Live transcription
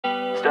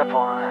Step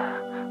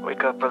 1,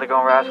 wake up early,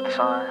 gonna rise with the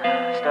sun.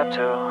 Step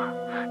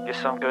 2, get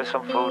some good,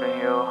 some food in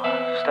you.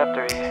 Step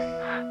 3,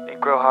 think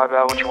real hard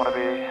about what you wanna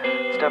be.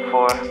 Step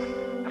 4,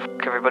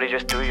 fuck everybody,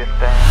 just do your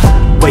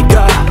thing. Wake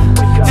up,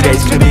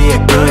 today's gonna be a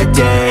good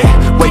day.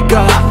 Wake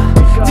up,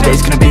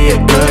 today's gonna be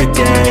a good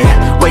day.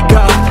 Wake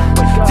up,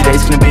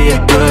 today's gonna be a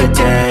good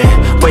day.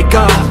 Wake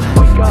up,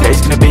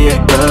 today's gonna be a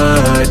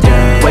good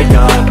day. Wake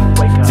up,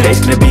 today's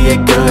gonna be a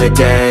good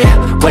day.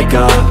 Wake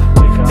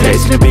up,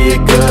 today's gonna be a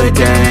good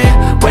day.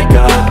 Wake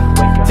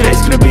up,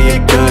 today's gonna be a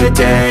good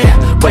day.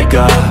 Wake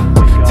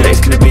up,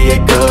 today's gonna be a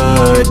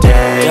good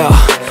day. Yo,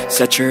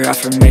 set your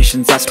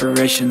affirmations,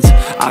 aspirations.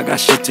 I got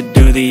shit to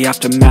do, the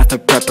aftermath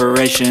of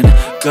preparation.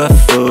 Good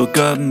food,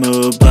 good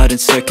mood, blood in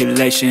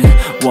circulation.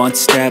 One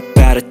step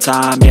at a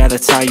time, yeah,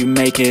 that's how you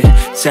make it.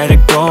 Set a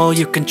goal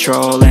you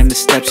control and the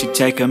steps you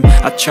take them.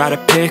 I try to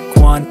pick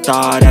one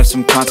thought, have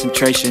some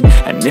concentration.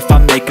 And if I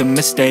make a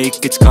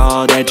mistake, it's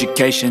called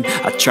education.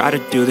 I try to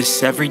do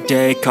this every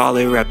day, call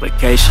it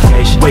replication.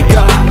 Wake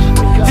up,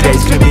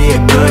 today's gonna be a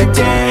good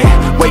day.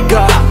 Wake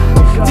up,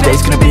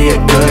 today's gonna be a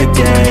good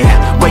day.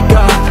 Wake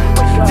up,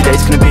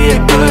 today's gonna be a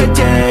good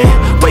day.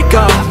 Wake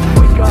up,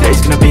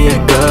 today's gonna be a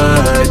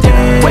good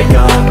day. Wake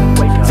up,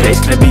 today's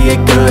gonna be a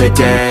good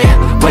day.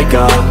 Wake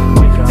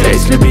up,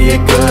 today's gonna be a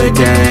good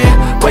day.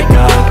 Wake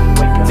up,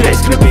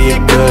 today's gonna be a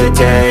good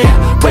day.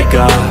 Wake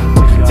up,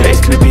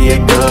 today's gonna be a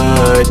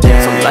good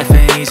day. So life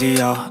ain't easy,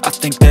 yo, I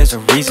think there's a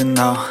reason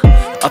though.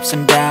 Ups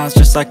and downs,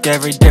 just like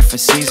every different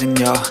season,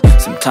 yo.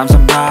 Sometimes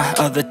I'm high,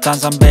 other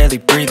times I'm barely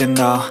breathing,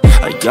 though.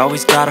 I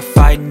always gotta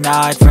fight and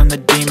hide from the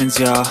demons,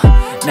 yo.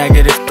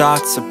 Negative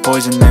thoughts are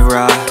poison, they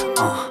rot.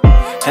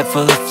 Head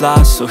full of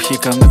flies, so here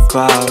come the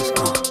clouds.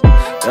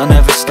 They'll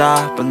never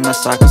stop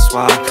unless I can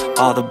swap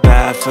all the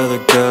bad for the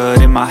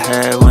good in my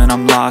head when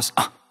I'm lost.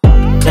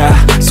 Yeah,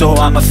 so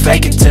I'ma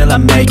fake it till I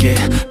make it.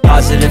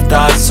 Positive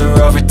thoughts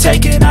are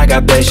overtaken, I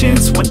got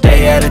patience. One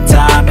day at a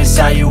time is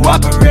how you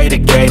operate a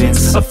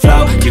cadence. A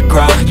flow, you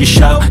grow, you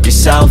show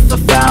yourself a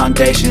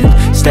foundation.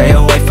 Stay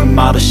away from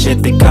all the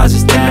shit that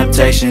causes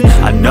temptation.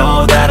 I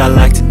know that I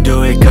like to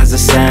do it cause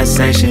it's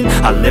sensation.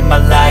 I live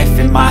my life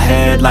in my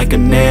head like a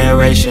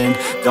narration.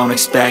 Don't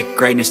expect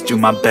greatness, do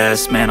my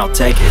best, man, I'll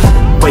take it.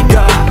 Wake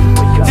up,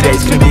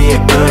 today's gonna be a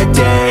good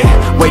day.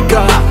 Wake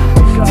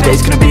up,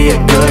 today's gonna be a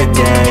good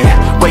day.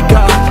 Wake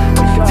up,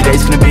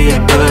 today's gonna be a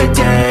good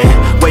day.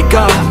 Wake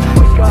up,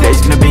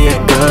 today's gonna be a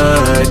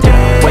good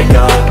day. Wake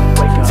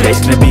up, today's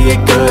gonna be a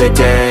good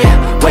day.